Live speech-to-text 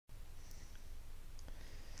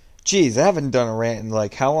Geez, I haven't done a rant in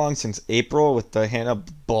like how long, since April with the Hannah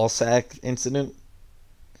Ballsack incident?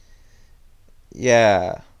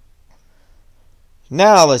 Yeah.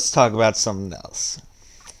 Now let's talk about something else.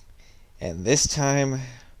 And this time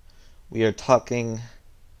we are talking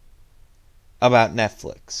about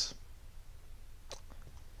Netflix.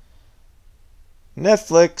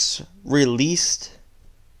 Netflix released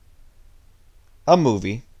a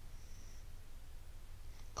movie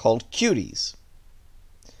called Cuties.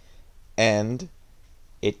 And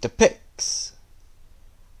it depicts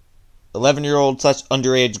 11-year-old such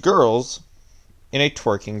underage girls in a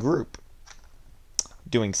twerking group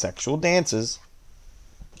doing sexual dances,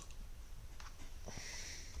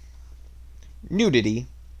 nudity,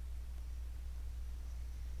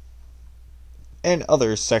 and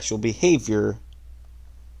other sexual behavior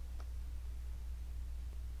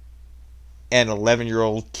an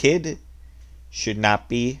 11-year-old kid should not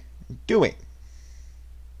be doing.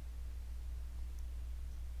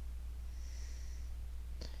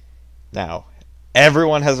 Now,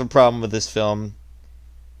 everyone has a problem with this film.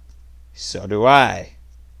 So do I.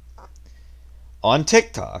 On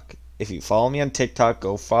TikTok, if you follow me on TikTok,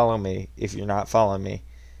 go follow me. If you're not following me,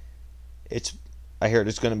 I heard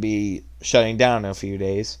it's going to be shutting down in a few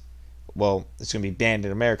days. Well, it's going to be banned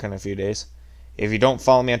in America in a few days. If you don't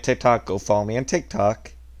follow me on TikTok, go follow me on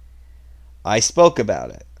TikTok. I spoke about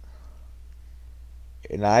it.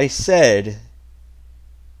 And I said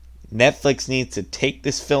Netflix needs to take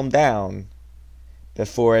this film down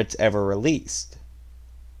before it's ever released.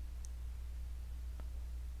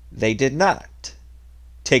 They did not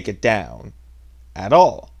take it down at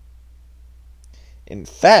all. In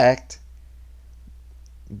fact,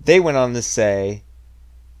 they went on to say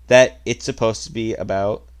that it's supposed to be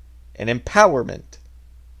about an empowerment.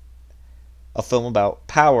 A film about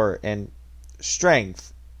power and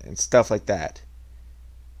strength and stuff like that.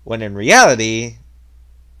 When in reality,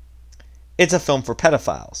 it's a film for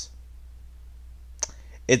pedophiles.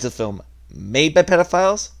 It's a film made by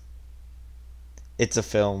pedophiles. It's a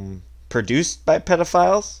film produced by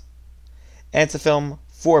pedophiles. And it's a film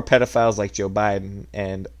for pedophiles like Joe Biden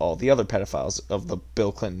and all the other pedophiles of the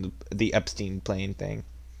Bill Clinton, the Epstein plane thing.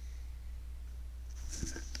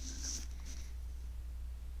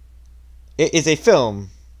 It is a film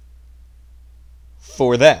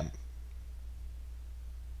for them.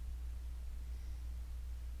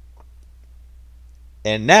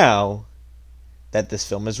 And now that this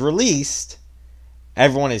film is released,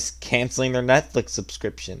 everyone is canceling their Netflix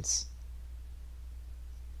subscriptions.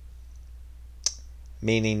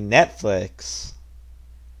 Meaning Netflix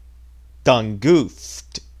done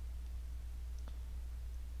goofed.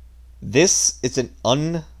 This is an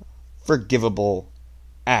unforgivable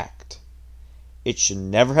act. It should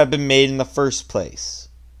never have been made in the first place.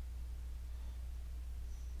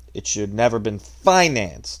 It should never have been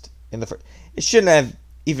financed in the first. It shouldn't have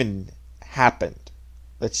even happened.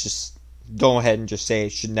 Let's just go ahead and just say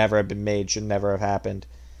it should never have been made, should never have happened.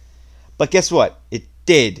 But guess what? It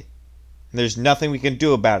did. And there's nothing we can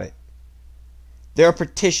do about it. There are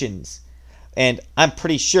petitions. And I'm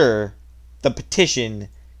pretty sure the petition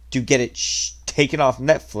to get it taken off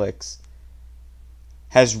Netflix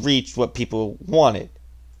has reached what people wanted.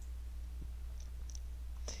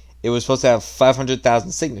 It was supposed to have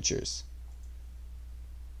 500,000 signatures.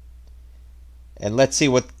 And let's see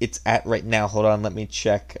what it's at right now. Hold on, let me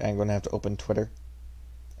check. I'm going to have to open Twitter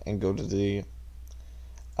and go to the...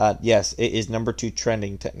 yes, it is number 2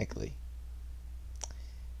 trending, technically.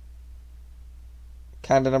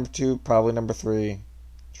 Kind of number 2, probably number 3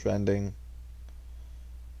 trending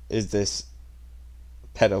is this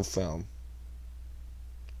pedo film.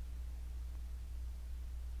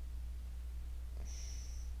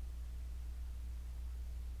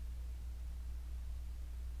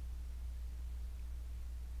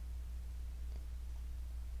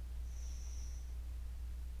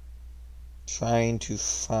 Trying to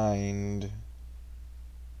find...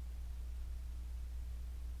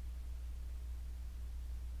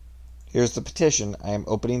 Here's the petition. I am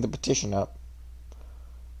opening the petition up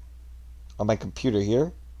on my computer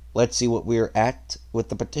here. Let's see what we're at with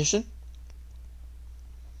the petition.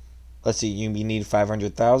 Let's see, you need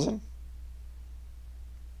 500,000.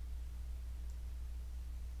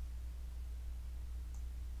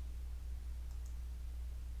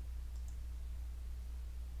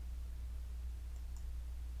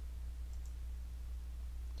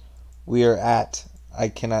 We are at, I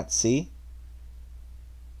cannot see,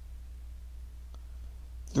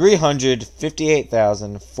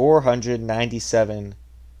 358,497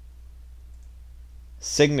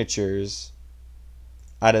 signatures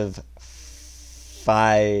out of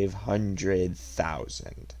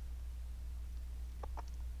 500,000.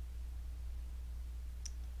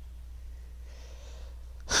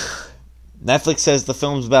 Netflix says the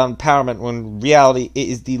film's about empowerment when in reality it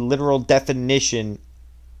is the literal definition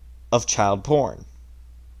of child porn.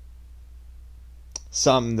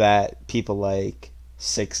 Something that people like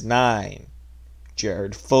 6ix9ine,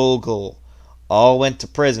 Jared Fogle, all went to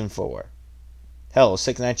prison for. Hell,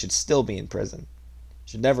 6ix9ine should still be in prison.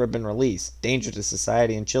 Should never have been released. Danger to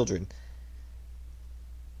society and children.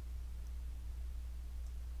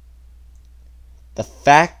 The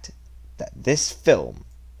fact that this film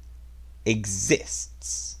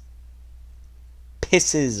exists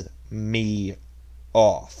pisses me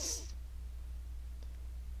off.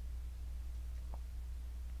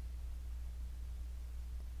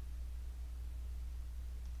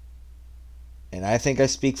 And I think I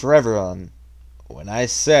speak for everyone when I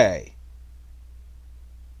say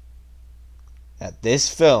that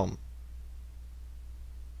this film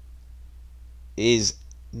is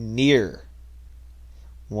near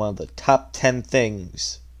one of the top 10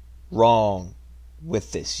 things wrong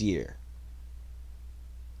with this year.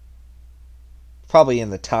 Probably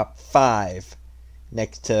in the top 5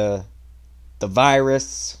 next to the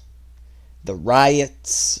virus, the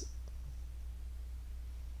riots,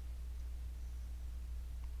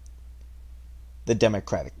 the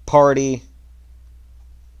Democratic Party,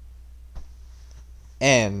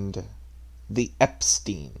 and the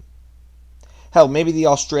Epstein. Hell, maybe the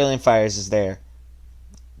Australian fires is there.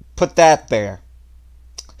 Put that there.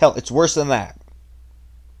 Hell, it's worse than that.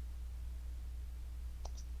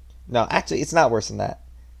 No, actually, it's not worse than that.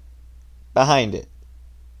 Behind it,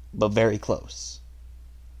 but very close.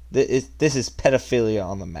 This is pedophilia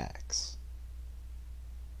on the max.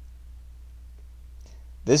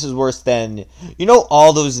 This is worse than, you know,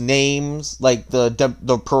 all those names, like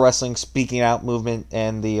the pro wrestling speaking out movement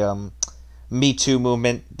and the Me Too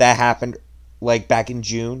movement that happened like back in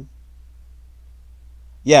June.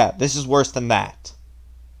 Yeah, this is worse than that.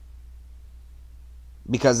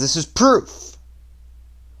 Because this is proof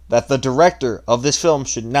that the director of this film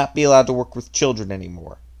should not be allowed to work with children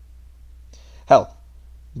anymore. Hell,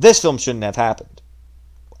 this film shouldn't have happened.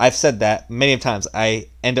 I've said that many times. I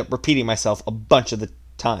end up repeating myself a bunch of the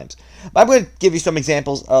times. But I'm going to give you some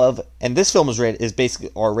examples of, and this film is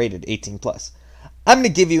basically R-rated, 18 plus. I'm going to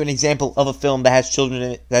give you an example of a film that has children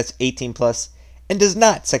in it that's 18 plus and does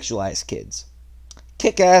not sexualize kids.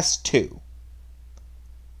 Kick-Ass 2.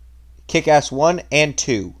 Kick-Ass 1 and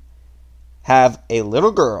 2 have a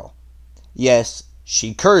little girl. Yes,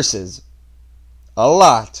 she curses a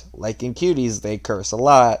lot. Like in Cuties, they curse a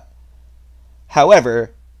lot.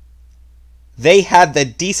 However, they had the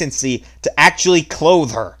decency to actually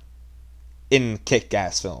clothe her in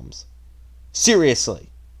Kick-Ass films. Seriously.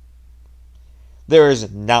 There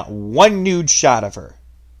is not one nude shot of her.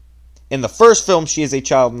 In the first film, she is a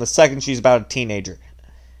child. In the second, she's about a teenager.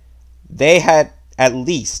 They had at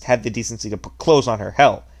least had the decency to put clothes on her.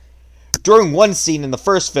 Hell, during one scene in the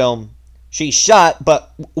first film, she shot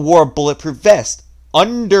but wore a bulletproof vest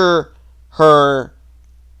under her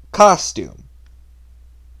costume.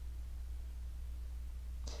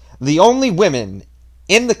 The only women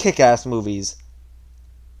in the Kick-Ass movies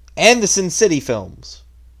and the Sin City films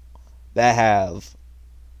that have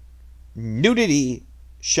nudity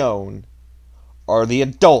shown are the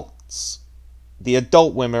adults. The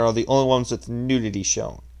adult women are the only ones with nudity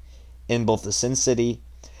shown in both the Sin City.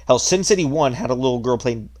 Hell, Sin City 1 had a little girl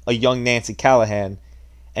playing a young Nancy Callahan,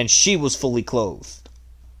 and she was fully clothed.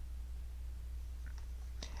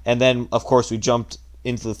 And then, of course, we jumped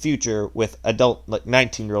into the future with adult, like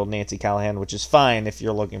 19-year-old Nancy Callahan, which is fine if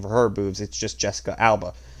you're looking for her boobs. It's just Jessica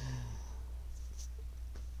Alba.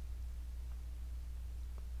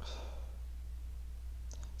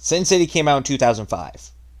 Sin City came out in 2005.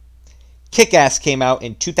 Kick-Ass came out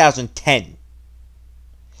in 2010.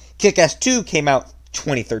 Kick-Ass 2 came out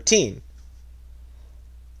 2013.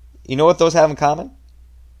 You know what those have in common?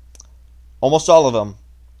 Almost all of them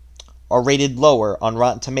are rated lower on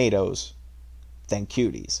Rotten Tomatoes than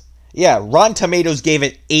Cuties. Yeah, Rotten Tomatoes gave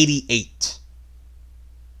it 88.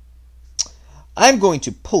 I'm going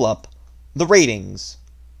to pull up the ratings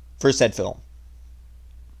for said film.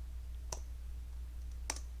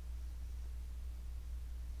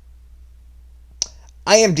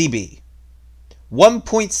 IMDb,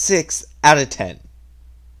 1.6 out of 10.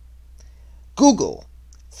 Google,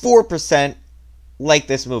 4% like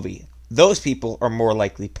this movie. Those people are more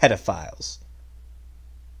likely pedophiles.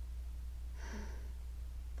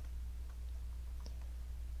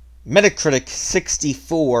 Metacritic,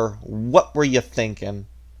 64. What were you thinking?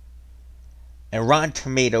 And Rotten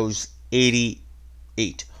Tomatoes,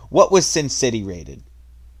 88. What was Sin City rated?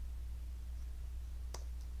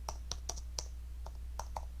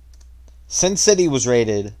 Sin City was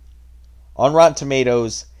rated On Rotten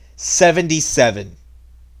Tomatoes, 77.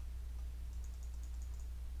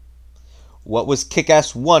 What was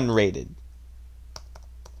Kick-Ass 1 rated?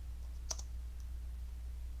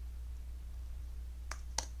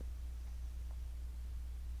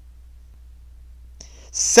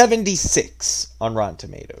 76 on Rotten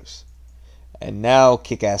Tomatoes. And now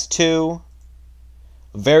Kick-Ass 2.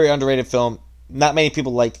 A very underrated film. Not many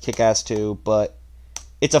people like Kick-Ass 2, but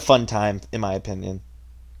it's a fun time, in my opinion.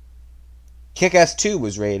 Kick-Ass 2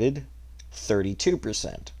 was rated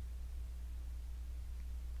 32%.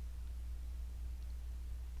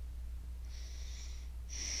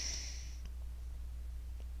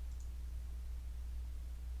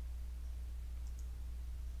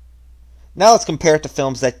 Now let's compare it to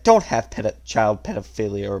films that don't have child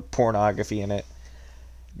pedophilia or pornography in it.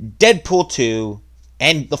 Deadpool 2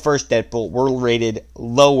 and the first Deadpool were rated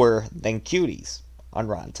lower than Cuties on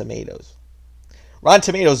Rotten Tomatoes. Rotten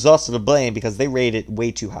Tomatoes is also to blame because they rated it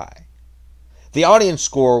way too high. The audience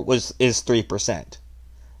score is 3%,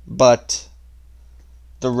 but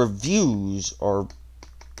the reviews or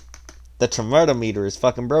the tomato meter is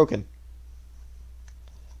fucking broken.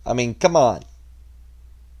 I mean, come on.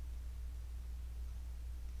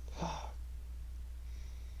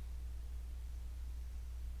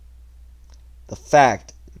 The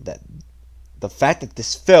fact that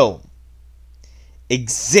this film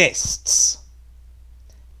exists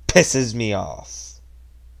pisses me off.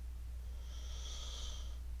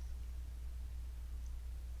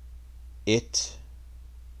 It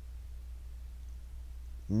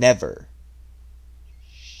never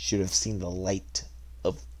should have seen the light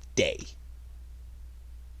of day.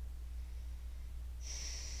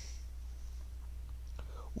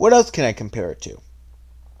 What else can I compare it to?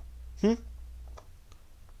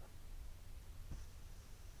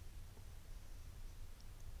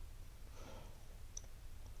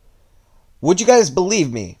 Would you guys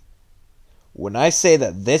believe me when I say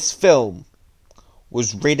that this film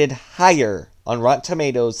was rated higher on Rotten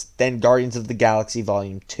Tomatoes than Guardians of the Galaxy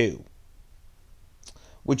Volume 2?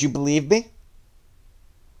 Would you believe me?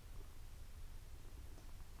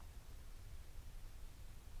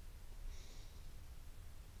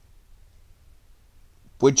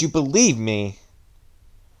 Would you believe me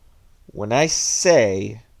when I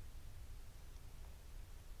say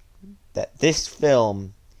that this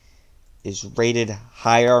film is rated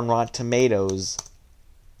higher on Rotten Tomatoes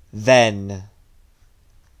than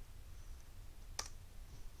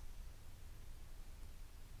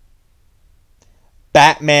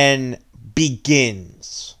Batman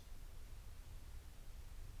Begins?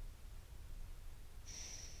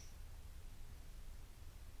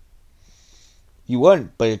 You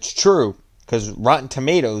wouldn't, but it's true, because Rotten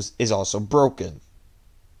Tomatoes is also broken.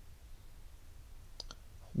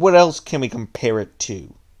 What else can we compare it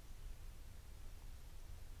to?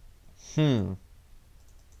 At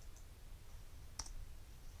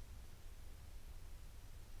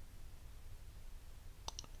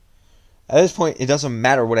this point, it doesn't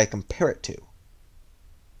matter what I compare it to.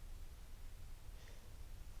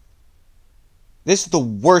 This is the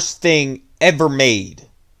worst thing ever made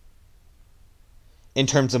in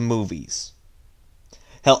terms of movies.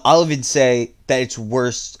 Hell, I'll even say that it's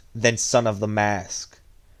worse than Son of the Mask.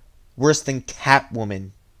 Worse than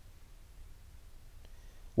Catwoman.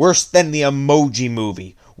 Worse than the Emoji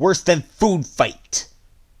Movie. Worse than Food Fight.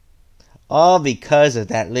 All because of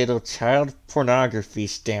that little child pornography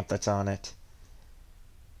stamp that's on it.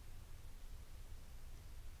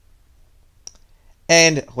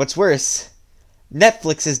 And what's worse,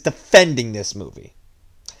 Netflix is defending this movie.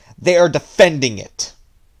 They are defending it.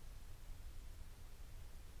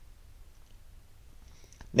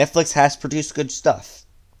 Netflix has produced good stuff.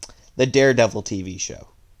 The Daredevil TV show.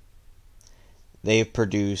 They've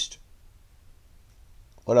produced...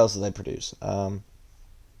 What else did they produce?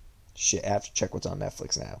 Shit, I have to check what's on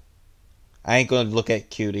Netflix now. I ain't going to look at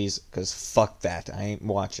Cuties, because fuck that. I ain't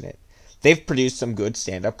watching it. They've produced some good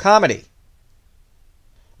stand-up comedy.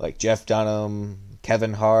 Like Jeff Dunham,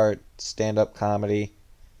 Kevin Hart, stand-up comedy.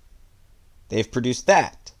 They've produced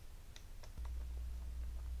that.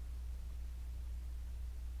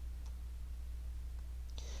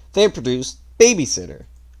 They produced Babysitter,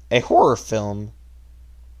 a horror film.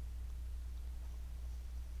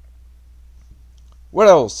 What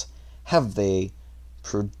else have they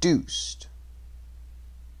produced?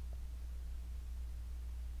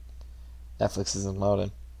 Netflix isn't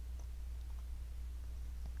loading.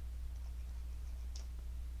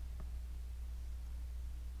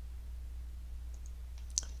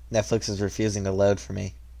 Netflix is refusing to load for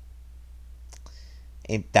me.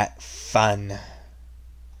 Ain't that fun?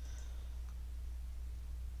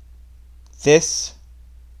 This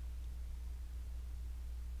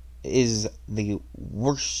is the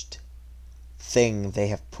worst thing they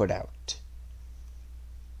have put out.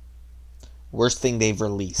 Worst thing they've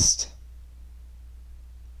released.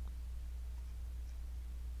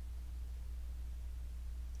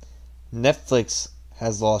 Netflix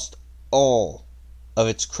has lost all of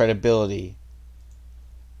its credibility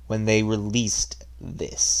when they released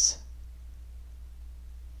this.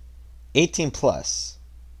 18 plus.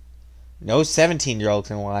 No 17-year-old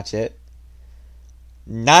can watch it.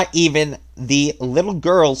 Not even the little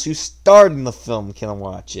girls who starred in the film can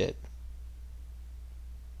watch it.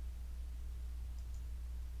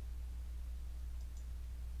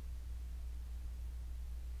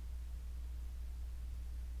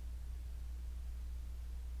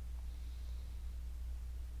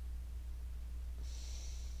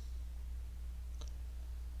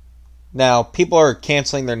 Now, people are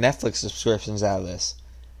canceling their Netflix subscriptions out of this.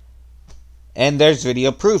 And there's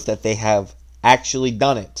video proof that they have actually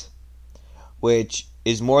done it. Which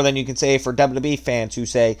is more than you can say for WWE fans who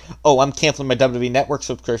say, oh, I'm canceling my WWE Network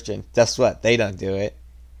subscription. Guess what? They don't do it.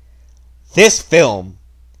 This film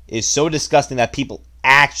is so disgusting that people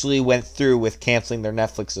actually went through with canceling their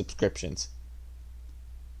Netflix subscriptions.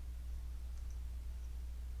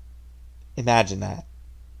 Imagine that.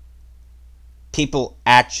 People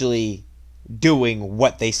actually doing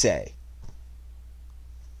what they say.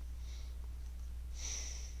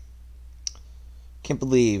 Can't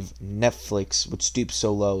believe Netflix would stoop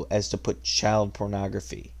so low as to put child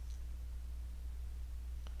pornography.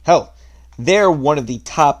 Hell, they're one of the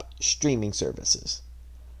top streaming services.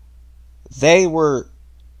 They were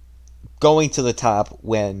going to the top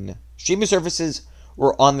when streaming services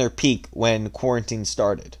were on their peak when quarantine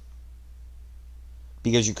started.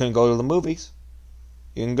 Because you couldn't go to the movies.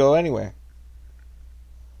 You can go anywhere.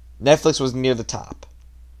 Netflix was near the top.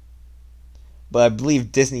 But I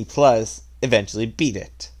believe Disney Plus eventually beat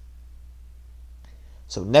it.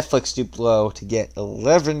 So Netflix stooped low to get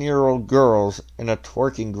 11-year-old girls in a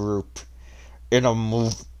twerking group in a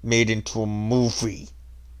made into a movie.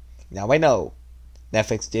 Now I know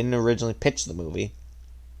Netflix didn't originally pitch the movie,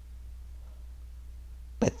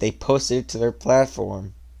 but they posted it to their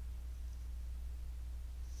platform.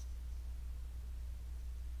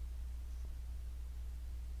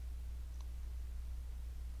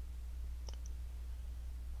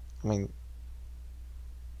 I mean,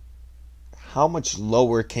 how much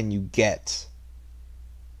lower can you get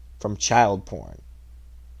from child porn?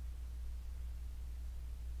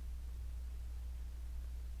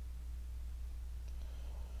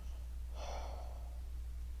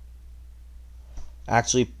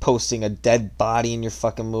 Actually posting a dead body in your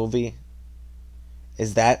fucking movie?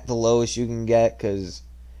 Is that the lowest you can get? Because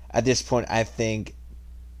at this point, I think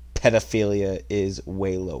pedophilia is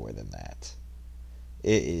way lower than that.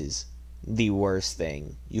 It is the worst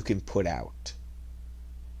thing you can put out.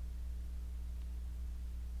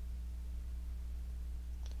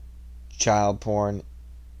 Child porn.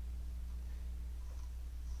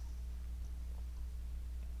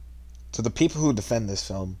 To the people who defend this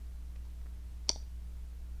film,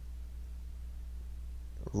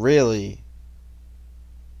 really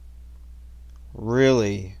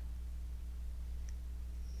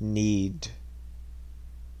need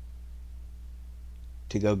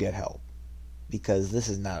to go get help, because this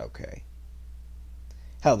is not okay.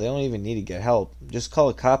 Hell, they don't even need to get help. Just call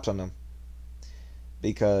the cops on them,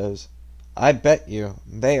 because I bet you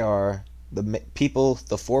they are the people,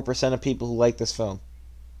 the 4% of people who like this film.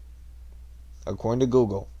 According to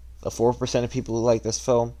Google, the 4% of people who like this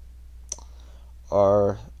film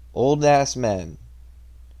are old ass men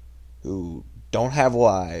who don't have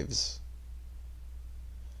wives,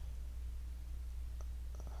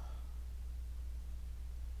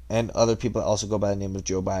 and other people that also go by the name of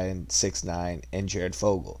Joe Biden, 6ix9ine, and Jared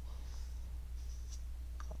Fogle.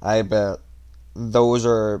 I bet those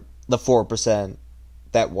are the 4%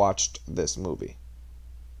 that watched this movie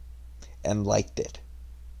and liked it.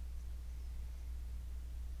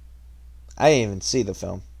 I didn't even see the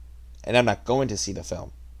film, and I'm not going to see the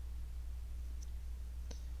film.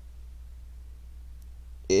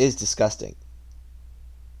 It is disgusting.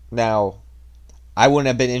 Now, I wouldn't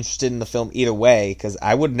have been interested in the film either way, because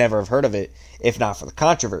I would never have heard of it if not for the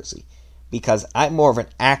controversy. Because I'm more of an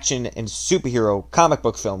action and superhero comic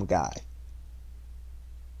book film guy.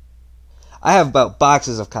 I have about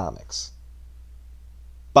boxes of comics.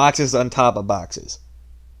 Boxes on top of boxes.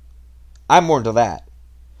 I'm more into that.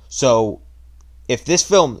 So, if this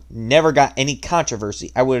film never got any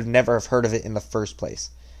controversy, I would have never have heard of it in the first place.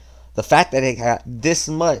 The fact that it got this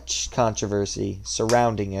much controversy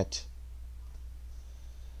surrounding it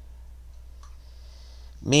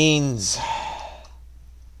means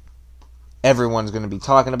everyone's going to be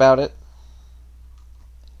talking about it.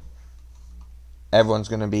 Everyone's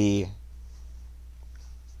going to be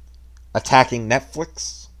attacking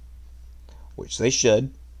Netflix, which they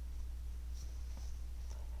should.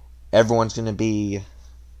 Everyone's going to be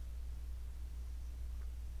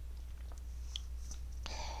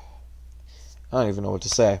I don't even know what to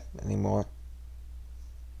say anymore.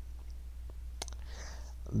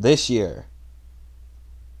 This year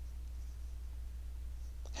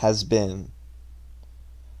has been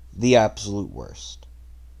the absolute worst.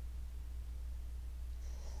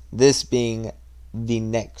 This being the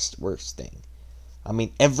next worst thing. I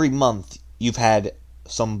mean, every month you've had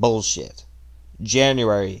some bullshit.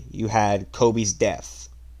 January, you had Kobe's death.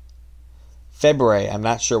 February, I'm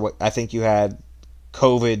not sure what, I think you had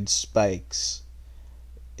COVID spikes.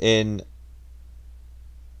 In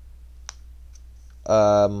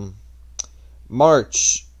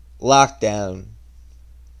March, lockdown.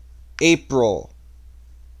 April,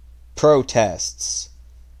 protests.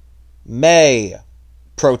 May,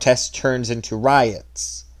 protest turns into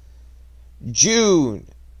riots. June,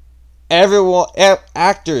 everyone,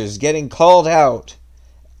 actors getting called out.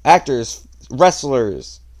 Actors,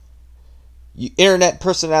 wrestlers, internet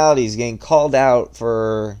personalities getting called out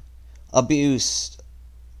for abuse,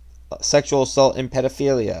 sexual assault, and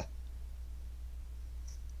pedophilia.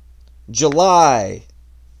 July.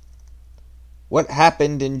 What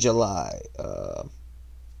happened in July?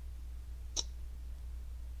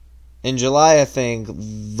 In July, I think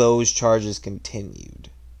those charges continued.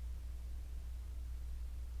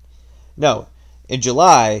 No, in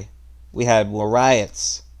July, we had more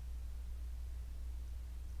riots.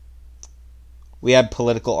 We had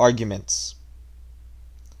political arguments.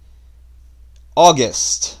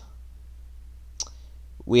 August,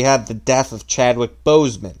 we had the death of Chadwick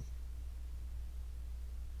Boseman.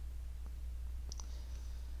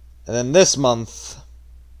 And then this month,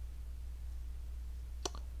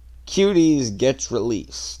 Cuties gets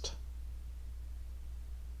released.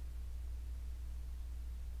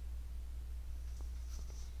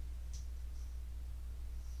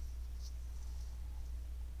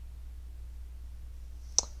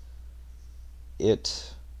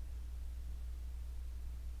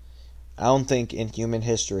 I don't think in human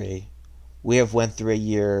history we have went through a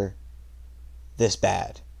year this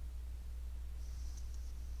bad.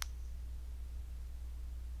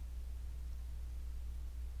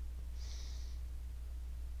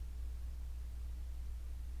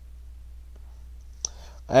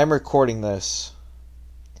 I am recording this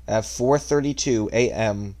at 4:32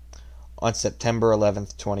 a.m. on September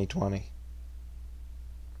 11th, 2020.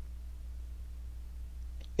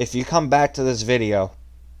 If you come back to this video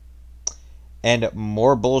and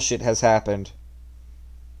more bullshit has happened,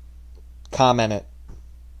 comment it.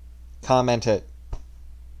 Comment it.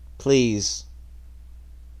 Please.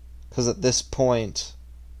 Because at this point,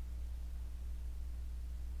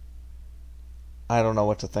 I don't know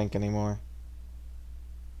what to think anymore.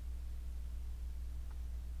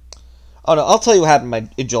 Oh no, I'll tell you what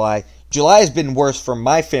happened in July. July has been worse for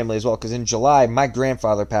my family as well, because in July, my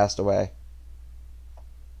grandfather passed away.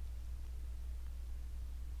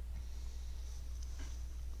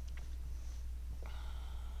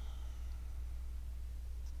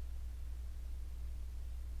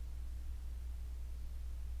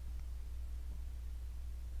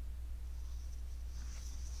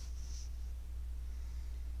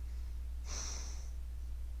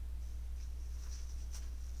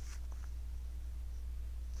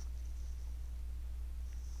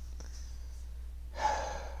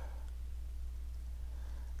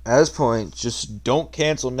 At this point, just don't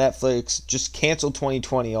cancel Netflix. Just cancel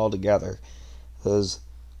 2020 altogether. Because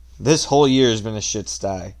this whole year has been a shit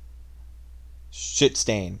stain.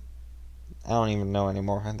 I don't even know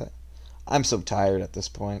anymore. I'm so tired at this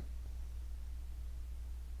point.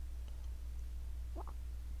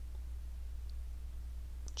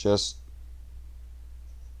 Just...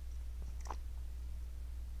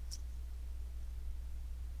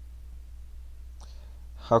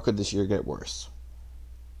 how could this year get worse?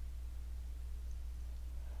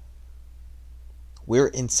 We're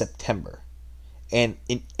in September. And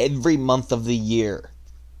in every month of the year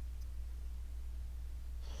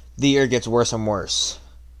gets worse and worse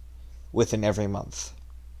within every month.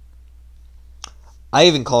 I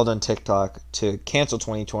even called on TikTok to cancel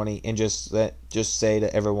 2020 and just say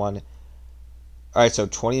to everyone, alright, so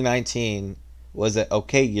 2019 was an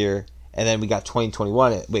okay year, and then we got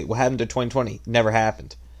 2021. Wait, what happened to 2020? Never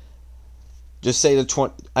happened. Just say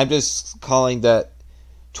I'm just calling that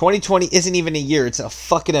 2020 isn't even a year, it's a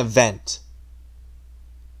fucking event.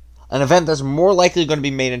 An event that's more likely going to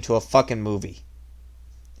be made into a fucking movie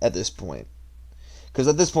at this point. Because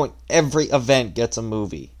at this point, every event gets a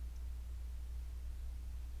movie.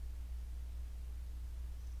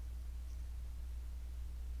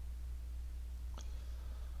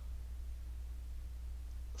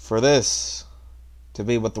 For this to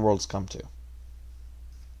be what the world's come to.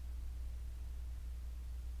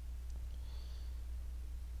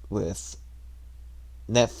 With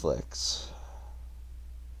Netflix,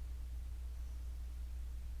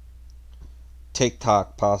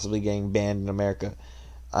 TikTok possibly getting banned in America.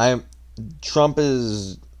 Trump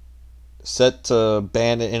is set to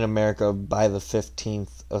ban it in America by the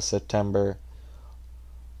 15th of September.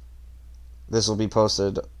 This will be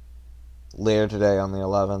posted later today on the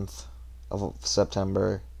 11th of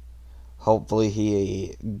September. Hopefully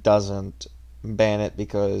he doesn't ban it,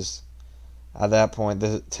 because at that point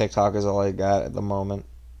the TikTok is all I got at the moment.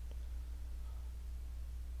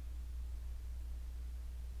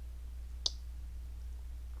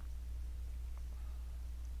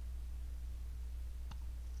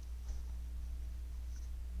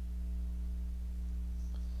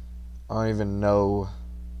 I don't even know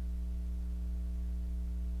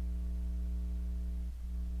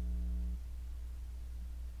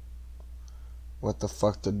what the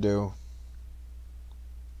fuck to do.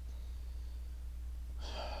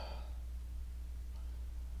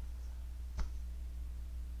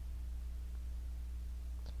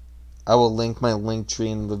 I will link my link tree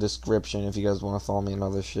in the description if you guys want to follow me and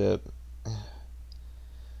other shit.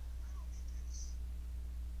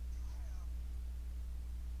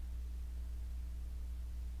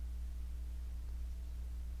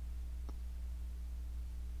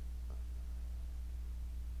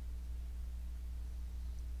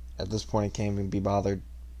 At this point, I can't even be bothered.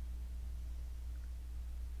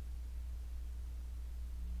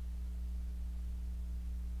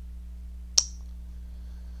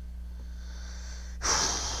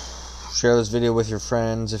 Share this video with your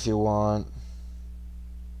friends if you want.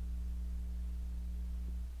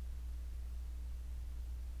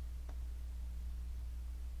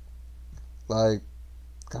 Like,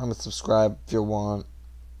 comment, subscribe if you want.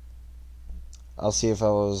 I'll see you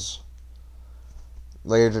fellas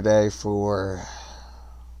later today for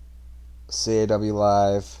CAW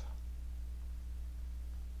Live.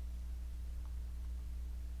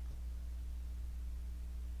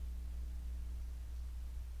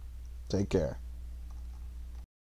 Take care.